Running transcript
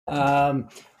Um,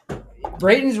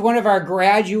 Brayton's one of our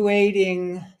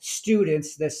graduating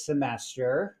students this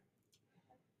semester.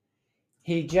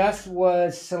 He just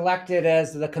was selected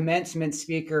as the commencement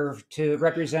speaker to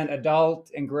represent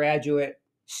adult and graduate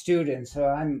students. So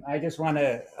I just want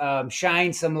to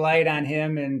shine some light on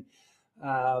him, and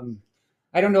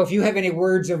I don't know if you have any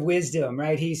words of wisdom,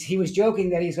 right? He was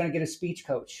joking that he's going to get a speech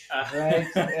coach, right?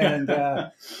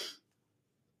 And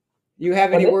you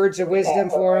have any words of wisdom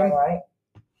for him? Right?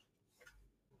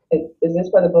 Is this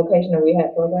for the vocational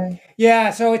rehab program?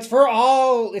 Yeah, so it's for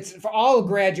all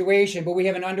graduation, but we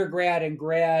have an undergrad and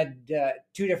grad,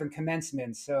 two different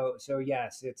commencements. So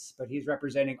yes, but he's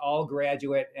representing all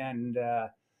graduate and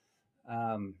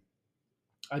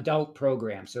adult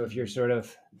programs. So if you're sort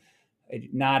of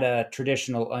not a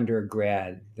traditional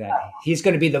undergrad, that he's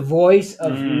going to be the voice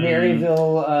of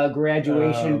Maryville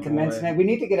graduation commencement. We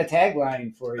need to get a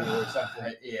tagline for you or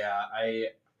something. Yeah,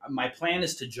 my plan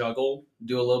is to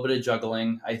do a little bit of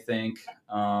juggling, I think.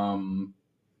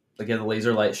 Like at the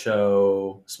laser light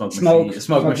show, smoke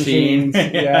machine.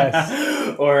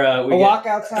 Yes. Or a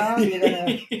walkout sound.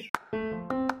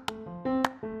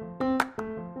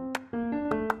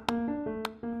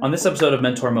 On this episode of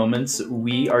Mentor Moments,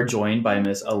 we are joined by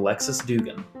Miss Alexis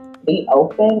Dugan. Be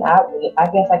open. I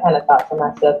guess I kind of thought to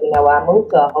myself, I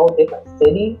moved to a whole different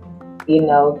city,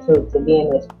 to be in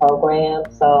this program.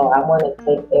 So I want to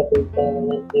take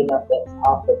everything, that's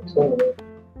opportunity.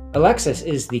 Alexis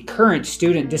is the current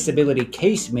student disability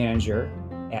case manager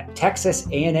at Texas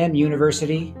A&M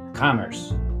University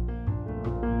Commerce.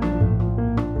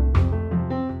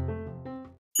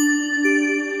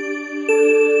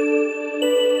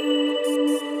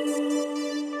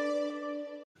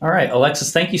 All right,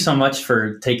 Alexis, thank you so much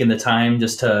for taking the time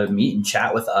just to meet and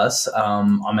chat with us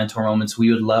on Mentor Moments.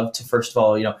 We would love to, first of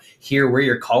all, hear where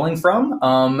you're calling from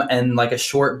and like a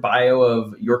short bio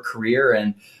of your career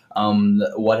and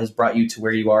what has brought you to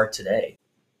where you are today.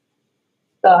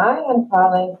 So I am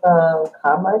calling from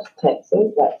Commerce,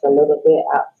 Texas. That's a little bit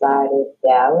outside of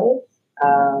Dallas.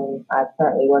 I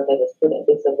currently work as a student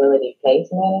disability case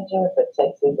manager for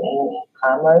Texas A&M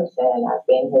Commerce, and I've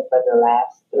been here for the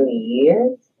last 3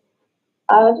 years.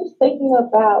 Just thinking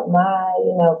about my,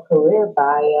 career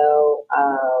bio,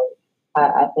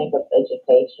 I think of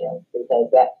education because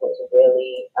that's what's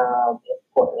really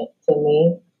important to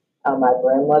me. My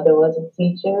grandmother was a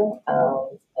teacher,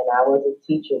 and I was a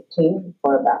teacher too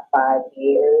for about 5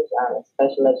 years in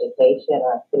special education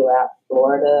throughout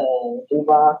Florida and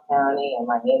Duval County and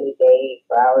Miami-Dade,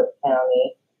 Broward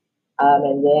County.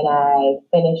 And then I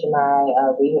finished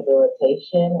my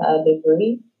rehabilitation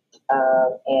degree,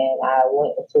 and I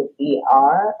went into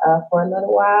VR for a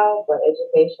little while, but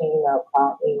education,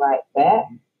 called me right back.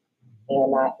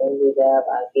 And I ended up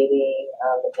getting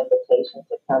the invitation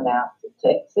to come out to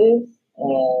Texas.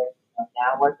 And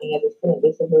now I'm working as a student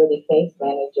disability case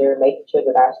manager, making sure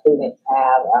that our students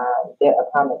have their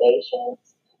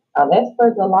accommodations. As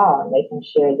per the law, making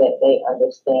sure that they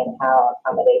understand how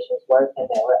accommodations work and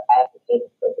that we're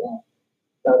advocating for them.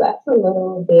 So that's a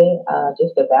little bit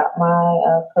just about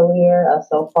my career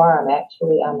so far. I'm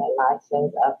a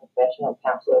licensed professional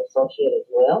counselor associate as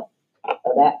well.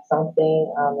 So that's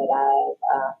something that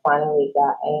I've finally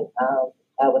gotten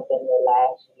within the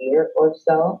last year or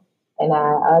so. And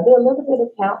I do a little bit of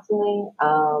counseling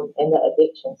in the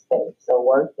addiction space. So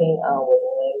working with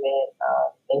women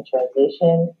in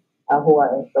transition who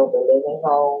are in sober living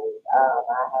homes.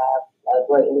 I have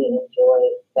greatly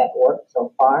enjoyed that work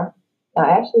so far.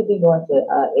 I actually be going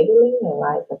to Italy in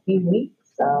like a few weeks.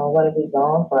 I'm going to be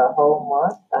gone for a whole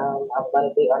month. I'm going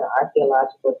to be on an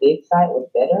archaeological dig site with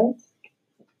veterans.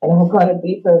 And I'm going to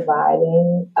be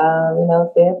providing,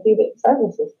 therapeutic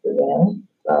services to them.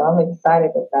 So I'm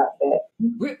excited about that.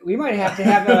 We might have to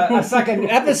have a second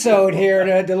episode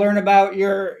here to learn about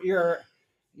your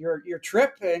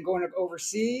trip and going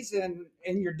overseas and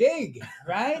your dig,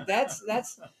 right? That's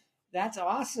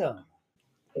awesome.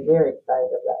 I'm very excited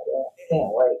about that.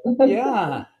 Can't wait.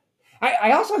 Yeah.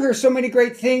 I also hear so many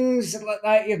great things,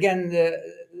 like, again,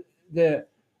 the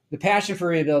passion for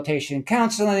rehabilitation,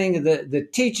 counseling, the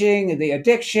teaching, the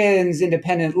addictions,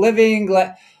 independent living.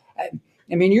 I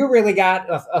mean, you really got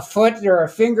a foot or a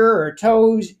finger or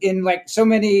toes in like so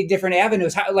many different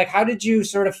avenues. How did you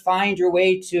sort of find your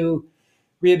way to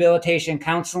rehabilitation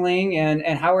counseling,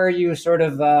 and how are you sort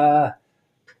of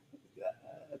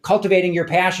cultivating your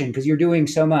passion because you're doing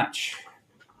so much?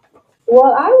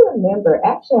 Well, I remember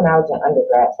actually when I was in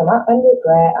undergrad. So my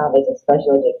undergrad is in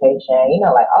special education.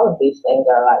 Like all of these things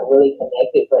are like really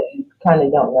connected, but you kind of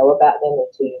don't know about them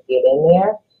until you get in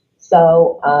there.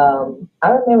 So I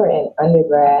remember in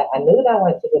undergrad, I knew that I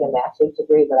wanted to get a master's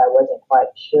degree, but I wasn't quite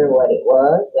sure what it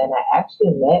was. And I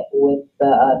actually met with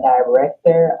the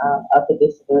director of the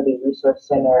Disability Resource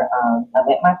Center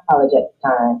at my college at the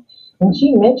time. And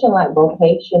she mentioned like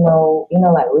vocational,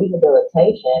 like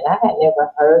rehabilitation. I had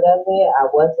never heard of it. I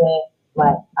wasn't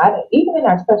like, even in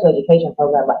our special education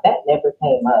program, like that never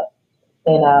came up.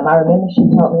 And I remember she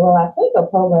told me, well, I think a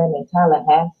program in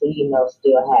Tallahassee,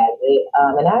 still has it.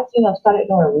 And I, started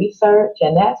doing research,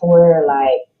 and that's where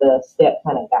like the step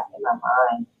kind of got in my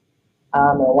mind.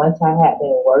 And once I had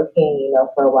been working,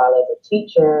 for a while as a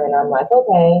teacher, and I'm like,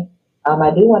 okay, I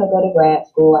do want to go to grad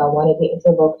school. I want to get into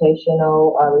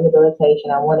vocational rehabilitation.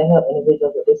 I want to help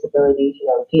individuals with disabilities,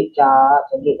 get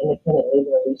jobs and get independent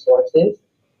living resources.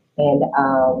 And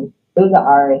through the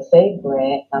RSA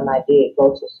grant, I did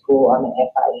go to school at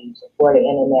FIU, Florida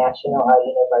International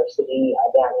University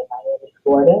down in Miami,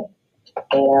 Florida.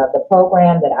 And the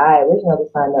program that I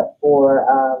originally signed up for,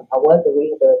 I was a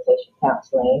rehabilitation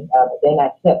counseling, but then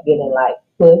I kept getting like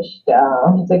pushed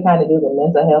to kind of do the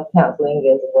mental health counseling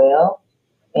as well.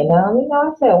 And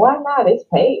I said, why not? It's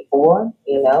paid for,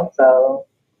 so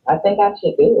I think I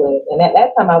should do it. And at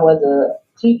that time, I was a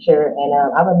teacher, and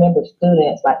I remember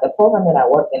students like the program that I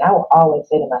worked in. I would always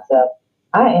say to myself,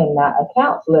 I am not a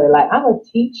counselor. Like I'm a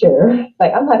teacher.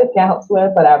 Like I'm not a counselor,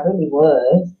 but I really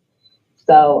was.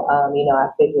 So, I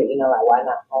figured, like why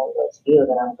not hone those skills?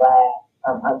 And I'm glad.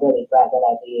 I'm really glad that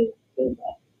I did do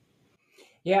that.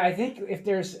 Yeah, I think if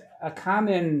there's a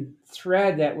common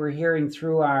thread that we're hearing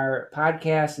through our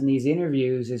podcast and these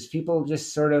interviews is people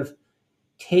just sort of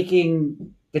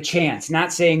taking the chance,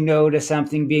 not saying no to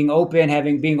something, being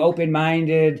open, being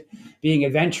open-minded, being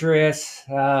adventurous,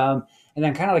 and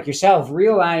then kind of like yourself,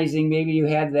 realizing maybe you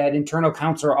had that internal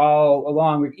counselor all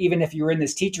along. Even if you were in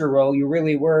this teacher role, you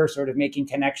really were sort of making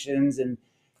connections and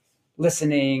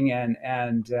listening and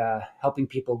helping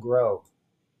people grow.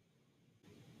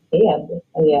 Yeah,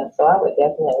 yeah. So I would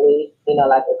definitely,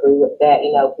 like agree with that.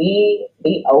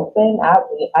 Be open.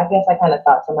 I guess I kind of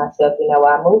thought to myself,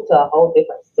 I moved to a whole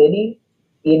different city,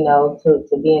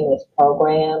 to be in this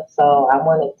program. So I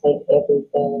want to take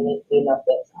everything,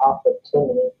 that's offered to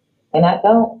me, and I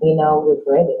don't,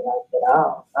 regret it like at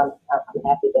all. I'm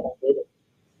happy that I did it.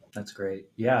 That's great.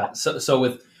 Yeah. So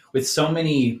with so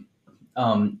many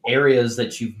areas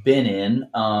that you've been in,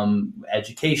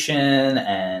 education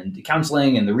and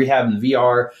counseling and the rehab and the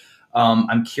VR.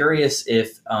 I'm curious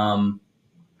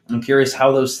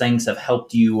how those things have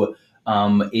helped you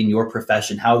in your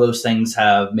profession. How those things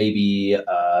have maybe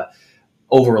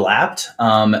overlapped,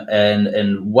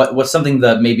 and what's something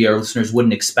that maybe our listeners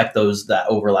wouldn't expect that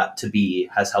overlap to be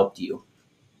has helped you.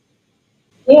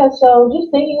 Yeah, so just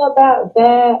thinking about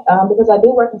that, because I do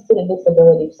work in student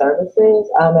disability services,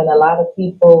 and a lot of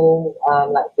people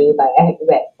like ask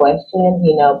that question,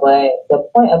 but the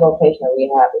point of vocational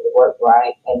rehab is to work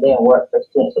right and then work for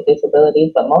students with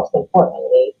disabilities, but most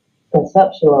importantly,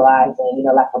 conceptualizing,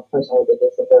 like a person with a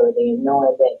disability,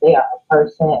 knowing that they are a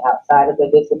person outside of the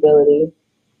disability,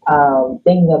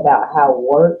 thinking about how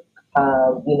work,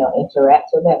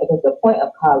 interacts with that because the point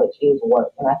of college is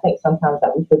work. And I think sometimes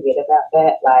that we forget about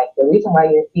that. Like the reason why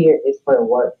you're here is for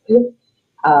work.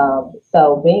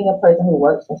 So being a person who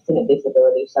works in student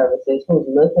disability services, who's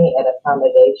looking at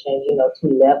accommodation, to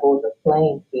level the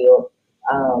playing field,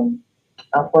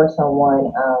 for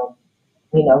someone,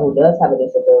 who does have a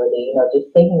disability,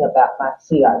 just thinking about my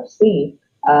CRC,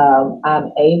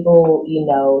 I'm able,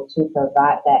 to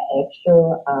provide that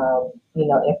extra,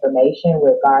 information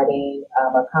regarding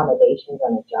accommodations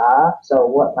on the job. So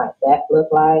what might that look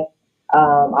like?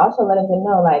 Also letting them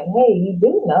know, like, hey, you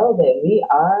do know that we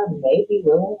are maybe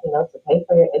willing, to pay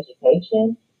for your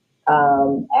education.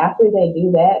 After they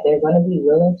do that, they're going to be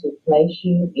willing to place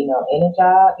you, in a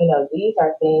job. These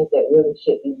are things that really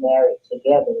should be married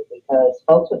together because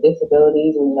folks with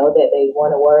disabilities, we know that they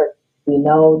want to work. We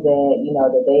know that,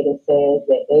 the data says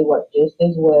that they work just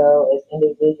as well as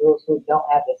individuals who don't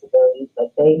have disabilities,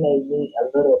 but they may need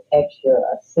a little extra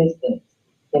assistance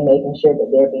in making sure that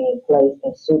they're being placed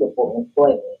in suitable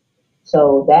employment.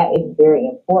 So that is very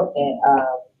important.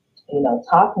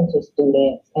 Talking to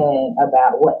students and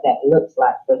about what that looks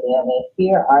like for them. And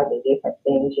here are the different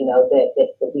things, that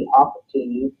could be offered to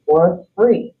you for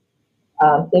free.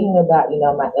 Thinking about,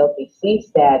 my LPC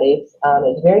status,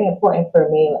 it's very important for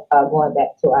me, going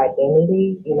back to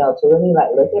identity, to really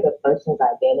like look at a person's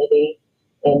identity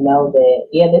and know that,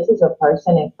 yeah, this is a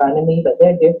person in front of me, but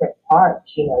they're different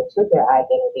parts, to their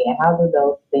identity and how do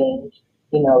those things,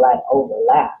 like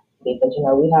overlap? Because,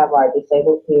 we have our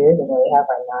disabled peers and then we have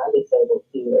our non-disabled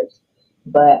peers.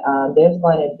 but there's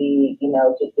going to be,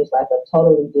 just like a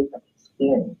totally different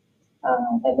experience.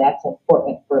 And that's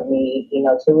important for me,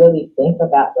 to really think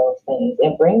about those things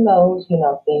and bring those,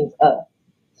 things up.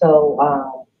 So,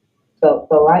 so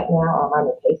right now I'm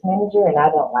a case manager and I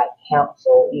don't like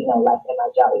counsel, like in my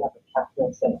job, we have a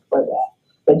counseling center for that.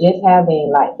 But just having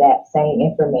like that same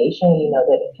information, that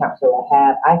the counselor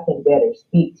have, I can better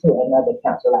speak to another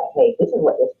counselor like, hey, this is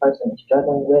what this person is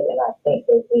struggling with, and I think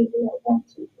they need, one,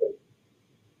 two, three.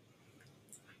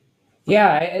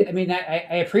 Yeah, I mean,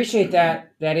 I appreciate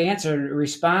that answer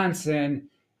response, and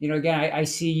again, I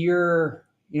see your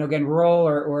again role,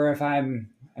 or if I'm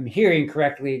hearing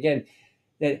correctly, again,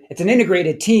 that it's an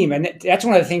integrated team, and that's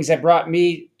one of the things that brought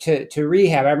me to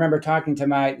rehab. I remember talking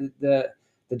to the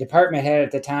department head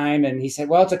at the time, and he said,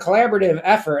 "Well, it's a collaborative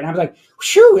effort," and I was like,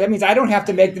 "Shoo! That means I don't have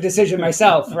to make the decision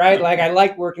myself, right? Like I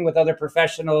like working with other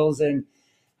professionals, and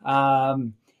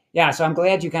um, yeah, so I'm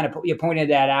glad you kind of you pointed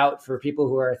that out for people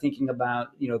who are thinking about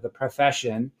the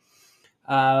profession.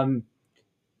 Um,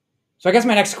 so I guess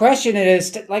my next question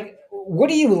is like, what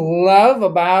do you love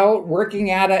about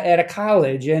working at a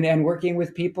college and working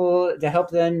with people to help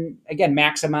them again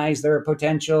maximize their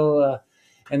potential,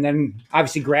 and then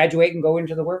obviously graduate and go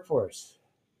into the workforce?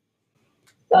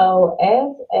 So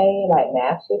as a like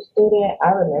master's student,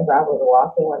 I remember I was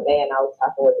walking one day and I was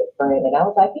talking with a friend and I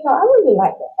was like, I really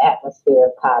like the atmosphere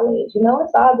of college.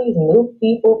 It's all these new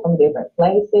people from different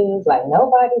places. Like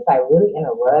nobody's like really in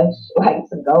a rush, like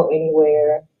to go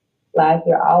anywhere. Like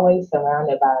you're always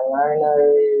surrounded by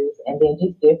learners and then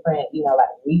just different,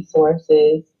 like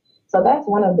resources. So that's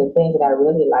one of the things that I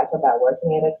really like about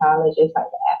working at a college. It's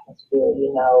like the atmosphere,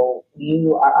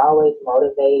 you are always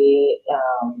motivated.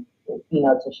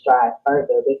 To strive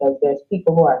further because there's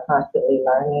people who are constantly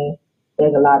learning.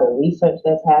 There's a lot of research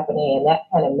that's happening, and that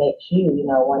kind of makes you,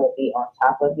 want to be on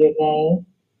top of your game.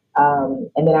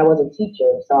 And then I was a teacher,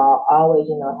 so I'll always,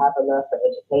 have a love for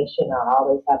education. I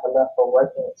always have a love for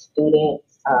working with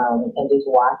students and just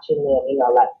watching them,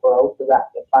 like grow throughout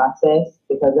the process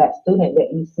because that student that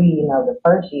you see, the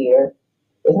first year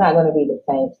is not going to be the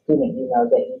same student,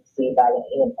 that you see by the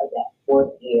end of that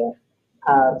fourth year.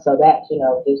 So that's,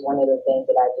 just one of the things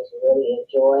that I just really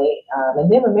enjoy.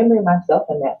 And then remembering myself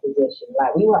in that position,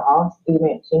 like we were all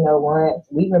students, once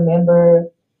we remember,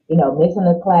 missing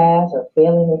a class or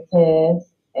failing a test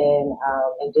and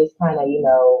just kind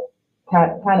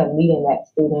of meeting that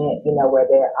student, where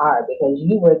they are because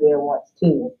you were there once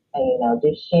too. And,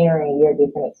 just sharing your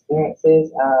different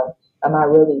experiences. I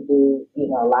really do,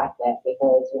 like that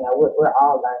because, we're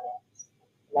all learning.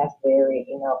 That's very,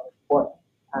 important.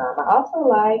 I also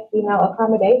like,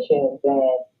 accommodations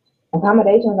and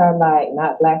accommodations are like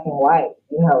not black and white.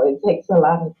 It takes a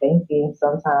lot of thinking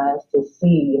sometimes to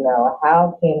see,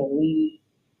 how can we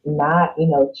not,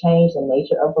 change the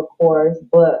nature of a course,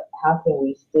 but how can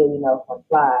we still,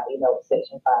 comply, with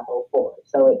Section 504.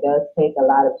 So it does take a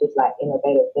lot of just like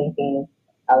innovative thinking,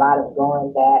 a lot of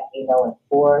going back, and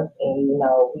forth, and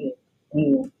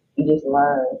you just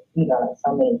learn, like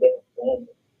so many different things.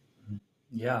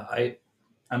 Yeah,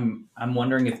 I'm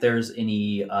wondering if there's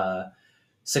any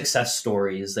success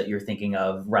stories that you're thinking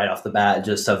of right off the bat,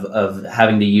 just of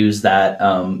having to use that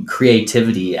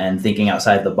creativity and thinking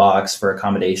outside the box for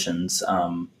accommodations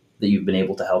that you've been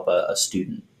able to help a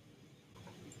student.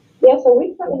 Yeah, so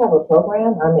we currently have a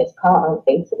program. It's called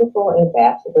Atypical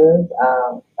Ambassadors.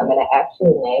 I'm going to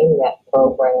actually name that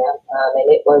program.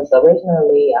 And it was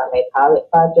originally a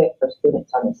pilot project for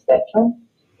students on the spectrum.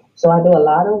 So I do a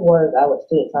lot of work with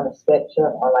students on the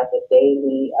spectrum on like a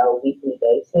daily, weekly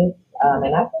basis.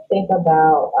 And I can think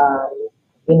about,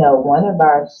 one of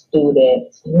our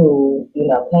students who,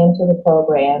 came to the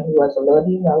program, who was a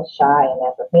little, shy and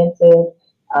apprehensive.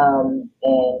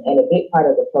 And a big part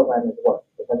of the program is work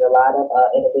because a lot of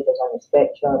individuals on the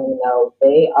spectrum,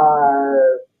 they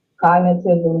are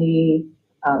cognitively,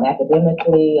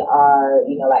 academically are,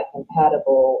 like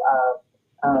compatible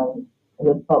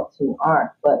with folks who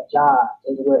aren't, but jobs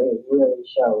is where it really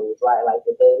shows, right? Like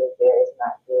the data there is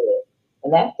not good.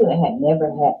 And that student had never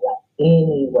had like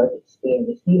any work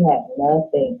experience. He had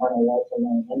nothing on a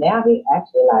resume. And now he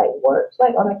actually like works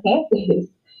like on a campus.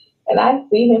 And I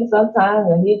see him sometimes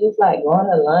and he's just like going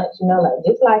to lunch, like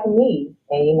just like me.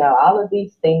 And all of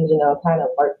these things, kind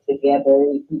of work together,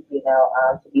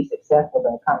 to be successful.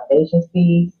 The accommodations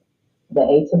piece, the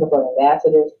atypical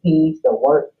ambassadors piece, the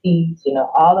work piece,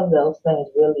 all of those things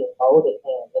really molded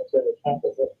him into the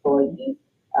campus employee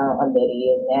that he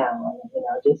is now. And,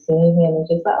 just seeing him and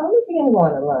just like, oh, look at him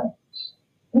going to lunch.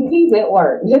 He's at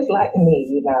work, just like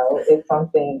me, it's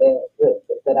something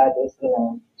that I just,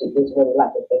 just really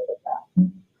like to think about.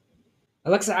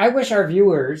 Alexa, I wish our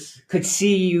viewers could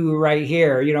see you right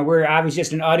here. You know, we're obviously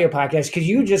just an audio podcast because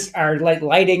you just are like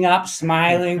lighting up,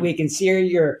 smiling. We can see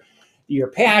your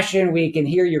passion. We can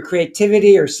hear your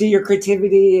creativity or see your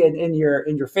creativity in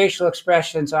your facial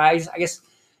expression. So I guess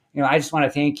I just want to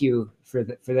thank you for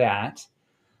that.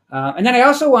 And then I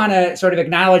also want to sort of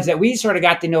acknowledge that we sort of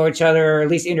got to know each other, or at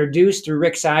least introduced through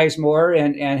Rick Sizemore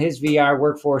and his VR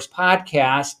Workforce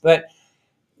podcast. But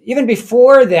even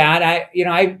before that,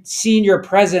 I've seen your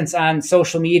presence on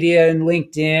social media and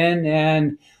LinkedIn,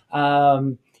 and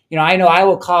I know I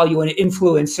will call you an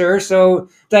influencer. So,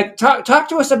 like, talk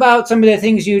to us about some of the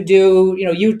things you do,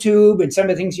 YouTube, and some of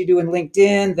the things you do in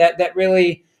LinkedIn that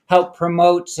really help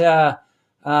promote,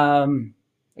 again,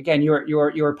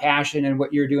 your passion and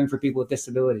what you're doing for people with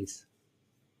disabilities.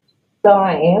 So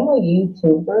I am a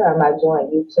YouTuber. I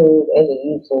joined YouTube as a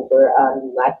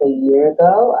YouTuber like a year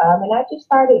ago, and I just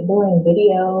started doing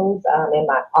videos in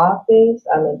my office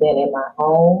and then in my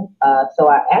home. So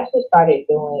I actually started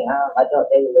doing adult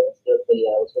daily living skills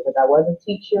videos because I was a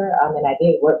teacher and I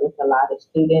did work with a lot of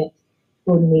students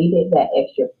who needed that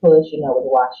extra push, with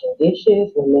washing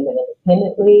dishes, with living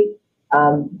independently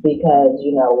because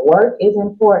work is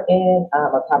important,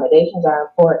 accommodations are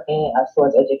important, as well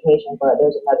as education. But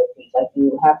there's another piece, like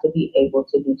you have to be able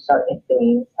to do certain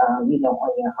things, on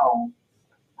your own.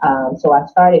 So I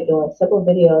started doing simple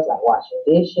videos like washing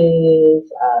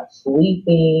dishes,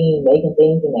 sweeping, making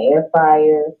things in the air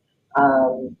fryer,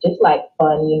 just like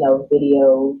fun,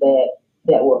 videos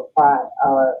that would apply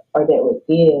or that would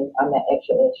give that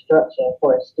extra instruction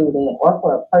for a student or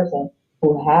for a person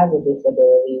who has a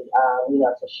disability,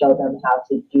 to show them how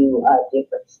to do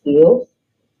different skills.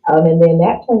 And then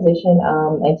that transition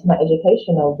into my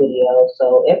educational video.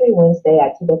 So every Wednesday,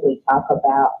 I typically talk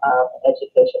about an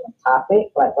educational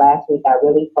topic. Like last week, I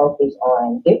really focused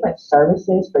on different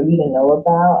services for you to know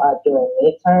about during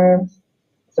midterms.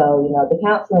 So, the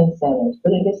counseling centers,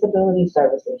 student disability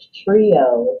services,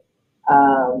 TRIO,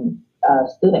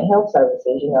 student health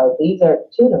services, these are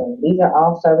tutoring. These are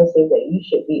all services that you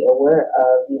should be aware of,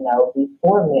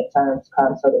 before midterms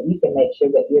come so that you can make sure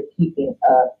that you're keeping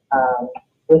up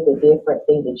with the different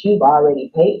things that you've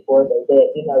already paid for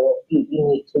that you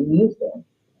need to use them.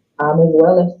 As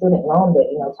well as student loan debt,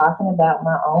 talking about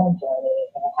my own journey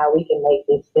and how we can make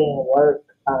this thing work,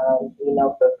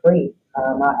 for free.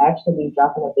 I'll actually be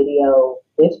dropping a video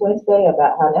this Wednesday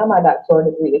about how now my doctoral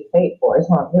degree is paid for.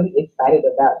 So I'm really excited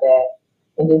about that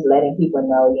and just letting people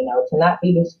know, to not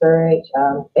be discouraged.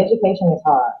 Education is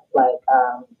hard, like,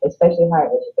 especially higher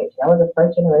education. I was a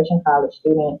first generation college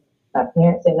student. My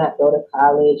parents did not go to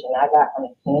college and I got on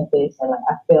a campus and like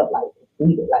I felt like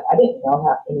defeated. Like I didn't know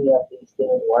how any of these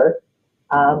things work.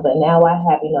 But now I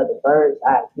have, the bird's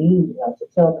eye view, to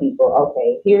tell people,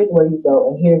 okay, here's where you go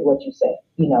and here's what you say.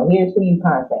 Here's who you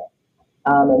contact.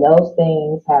 And those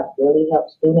things have really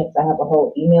helped students. I have a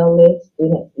whole email list.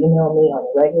 Students email me on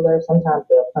the regular. Sometimes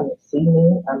they'll come and see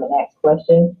me and ask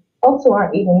questions. Folks who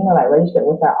aren't even, like registered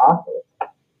with our office.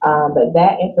 But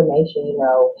that information,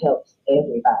 helps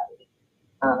everybody.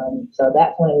 So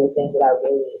that's one of the things that I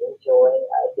really enjoy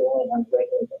doing on a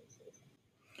regular basis.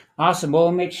 Awesome.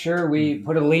 We'll make sure we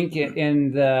put a link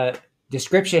in the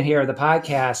description here of the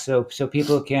podcast so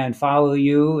people can follow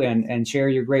you and share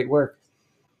your great work.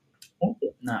 Thank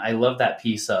you. No, I love that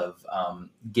piece of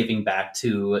giving back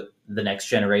to the next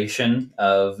generation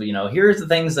of, here's the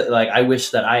things that like I wish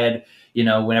that I had,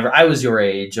 whenever I was your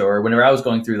age or whenever I was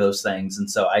going through those things. And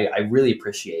so I really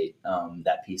appreciate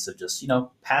that piece of just,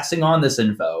 passing on this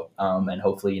info and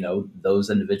hopefully, those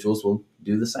individuals will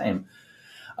do the same.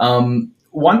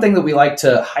 One thing that we like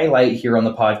to highlight here on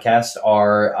the podcast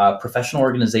are professional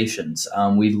organizations.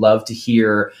 We'd love to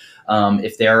hear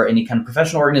if there are any kind of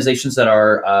professional organizations that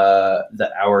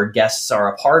our guests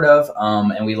are a part of,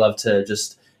 and we love to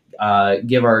just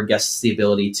give our guests the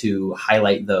ability to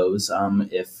highlight those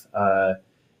if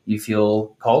you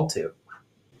feel called to.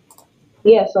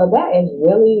 Yeah, so that is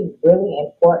really, really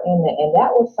important. And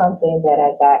that was something that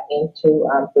I got into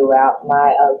throughout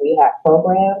my rehab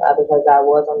program because I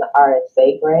was on the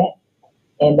RSA grant.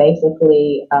 And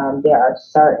basically, there are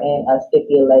certain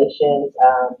stipulations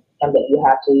and that you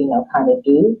have to, kind of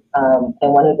do.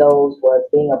 And one of those was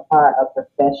being a part of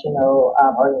professional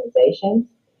organizations.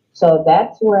 So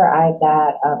that's where I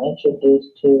got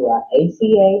introduced to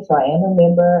ACA. So I am a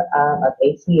member of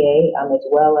ACA as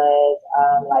well as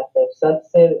like their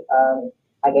subset,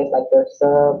 I guess like their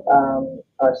sub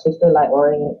or sister like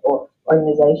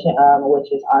organization, which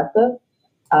is ARCA.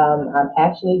 I'm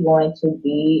actually going to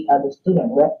be the student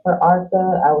rep for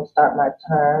ARCA. I will start my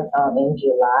term in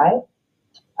July.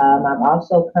 I'm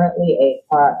also currently a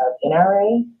part of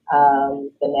NRA,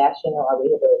 the National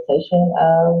Rehabilitation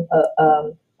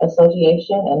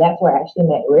Association, and that's where I actually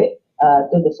met Rick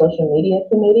through the social media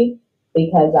committee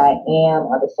because I am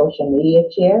the social media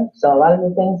chair. So a lot of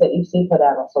the things that you see put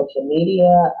out on social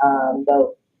media,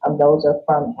 those are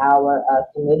from our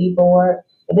committee board.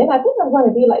 And then I think I'm going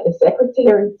to be like the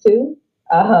secretary too.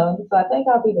 So I think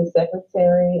I'll be the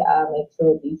secretary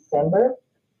until December.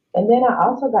 And then I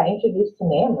also got introduced to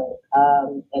NAMRIC,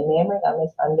 and NAMRIC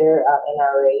is under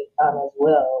NRA as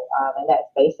well, and that's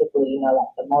basically,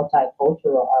 like the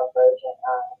multicultural version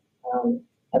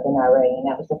of NRA. And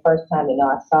that was the first time,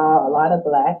 I saw a lot of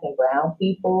Black and Brown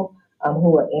people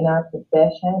who are in our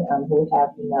profession, who have,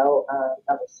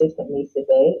 assisted me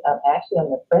today. Actually,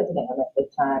 I'm the president at the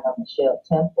time, Michelle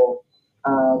Temple.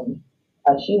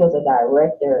 She was a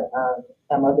director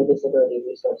of the Disability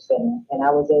Resource Center, and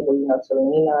I was able, to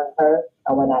lean on her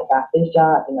when I got this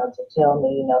job, to tell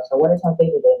me, so what are some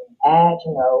things that they can add,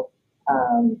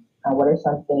 what are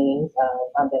some things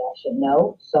that I should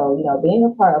know. So, being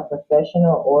a part of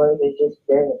professional org is just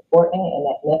very important in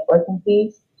that networking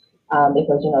piece.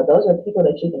 Because those are people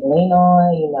that you can lean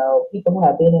on. People who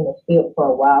have been in the field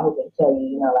for a while who can tell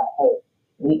you, like, hey,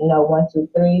 one, two,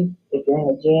 three. If you're in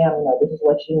the gym, this is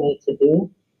what you need to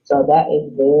do. So that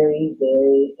is very,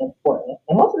 very important.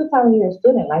 And most of the time when you're a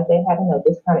student, like they have,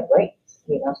 discounted rates,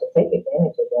 so take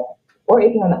advantage of that. Or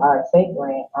if you're on the RSA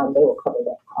grant, they will cover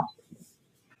that cost.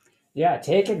 Yeah,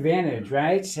 take advantage,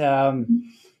 right?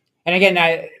 And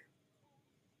again,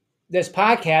 this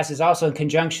podcast is also in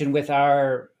conjunction with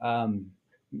our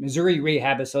Missouri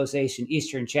Rehab Association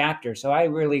Eastern Chapter. So I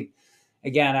really,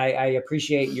 again, I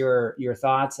appreciate your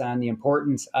thoughts on the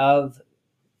importance of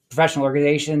professional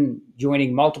organization,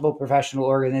 joining multiple professional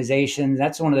organizations.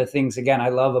 That's one of the things, again, I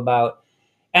love about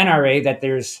NRA, that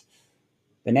there's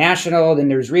the national, then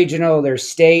there's regional, there's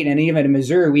state, and even in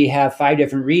Missouri, we have 5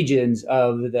 different regions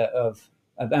of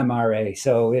MRA.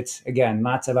 So it's, again,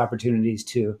 lots of opportunities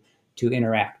to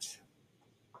interact.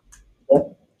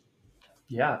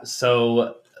 Yeah.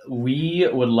 So we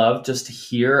would love just to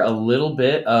hear a little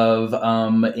bit of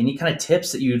any kind of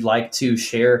tips that you'd like to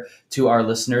share to our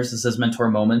listeners. This is Mentor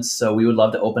Moments. So we would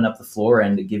love to open up the floor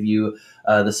and to give you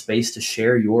the space to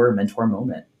share your mentor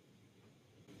moment.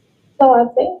 So I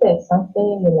think that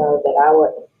something, that I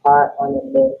would impart on the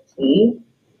mentee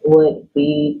would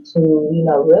be to,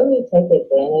 really take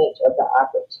advantage of the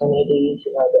opportunities,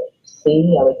 that you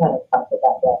see. We kind of talked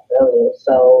about that earlier.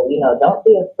 So, don't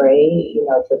be afraid,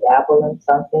 to dabble in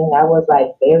something. I was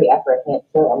like very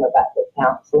apprehensive about the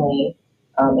counseling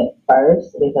at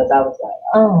first because I was like,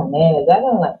 oh man, is that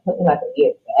gonna put me a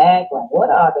year back?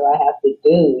 What all do I have to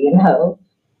do,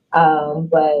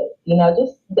 But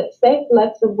just stay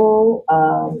flexible,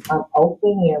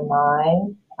 open your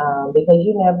mind, because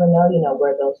you never know,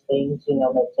 where those things,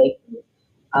 may take you.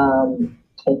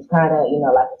 It's kind of,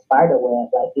 like a spider web.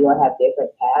 Like you will have different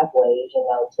pathways,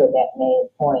 to that main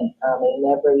point. And you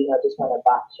never, just want to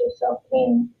box yourself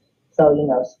in. So,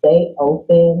 stay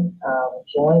open,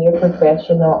 join your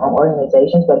professional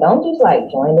organizations, but don't just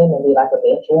join them and be like a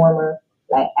bench warmer.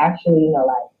 Actually,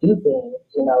 do things.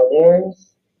 There's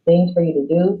things for you to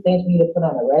do, things for you to put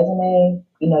on a resume.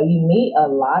 You meet a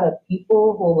lot of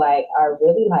people who are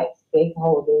really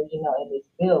stakeholders, in this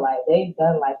field. They've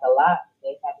done a lot.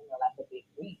 They have, a big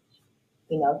reach.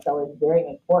 So it's very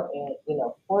important,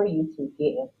 for you to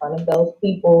get in front of those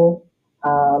people,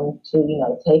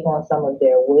 to, take on some of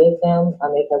their wisdom,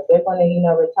 because they're going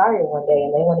to, retire one day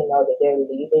and they want to know that they're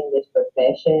leaving this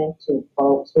profession to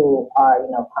folks who are,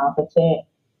 competent.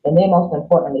 And then most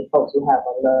importantly, folks who have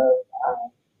a love,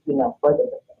 for the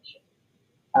profession.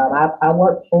 I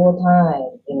work full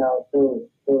time,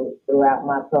 throughout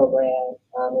my program.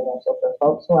 So for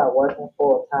folks who are working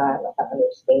full time, I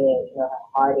understand, how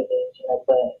hard it is,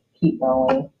 but keep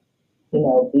going,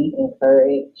 be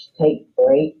encouraged, take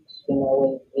breaks,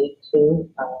 when you need to,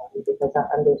 because I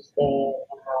understand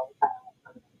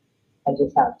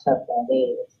how tough that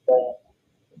is. But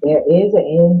there is an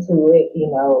end to it,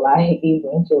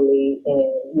 eventually,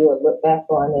 and you'll look back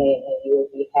on it and you'll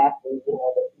be happy,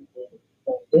 that you did.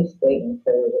 So just stay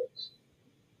encouraged.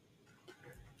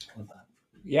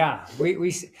 Yeah,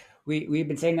 we've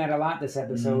been saying that a lot this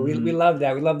episode. We love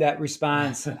that. We love that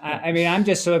response. I mean, I'm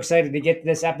just so excited to get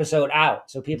this episode out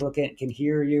so people can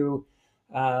hear you.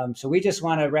 So we just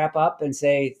want to wrap up and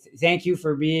say thank you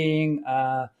for being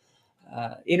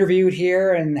interviewed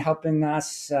here and helping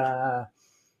us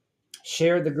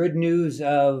share the good news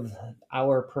of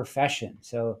our profession.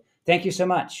 So thank you so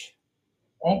much.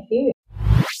 Thank you.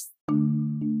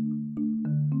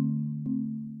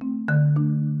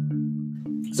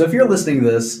 So if you're listening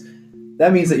to this,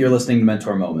 that means that you're listening to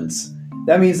Mentor Moments.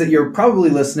 That means that you're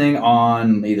probably listening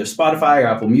on either Spotify or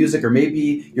Apple Music, or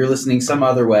maybe you're listening some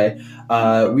other way.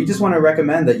 We just want to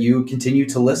recommend that you continue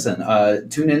to listen.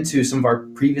 Tune into some of our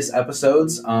previous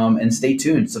episodes and stay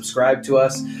tuned. Subscribe to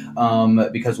us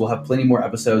because we'll have plenty more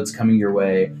episodes coming your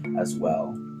way as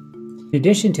well. In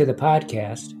addition to the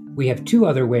podcast, we have 2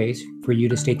 other ways for you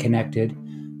to stay connected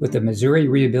with the Missouri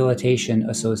Rehabilitation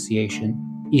Association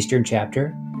Eastern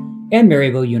Chapter and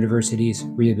Maryville University's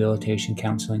Rehabilitation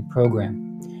Counseling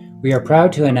Program. We are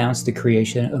proud to announce the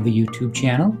creation of a YouTube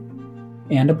channel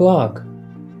and a blog.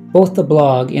 Both the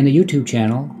blog and the YouTube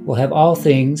channel will have all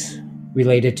things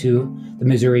related to the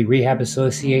Missouri Rehab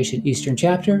Association Eastern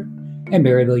Chapter and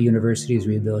Maryville University's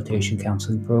Rehabilitation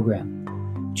Counseling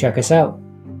Program. Check us out.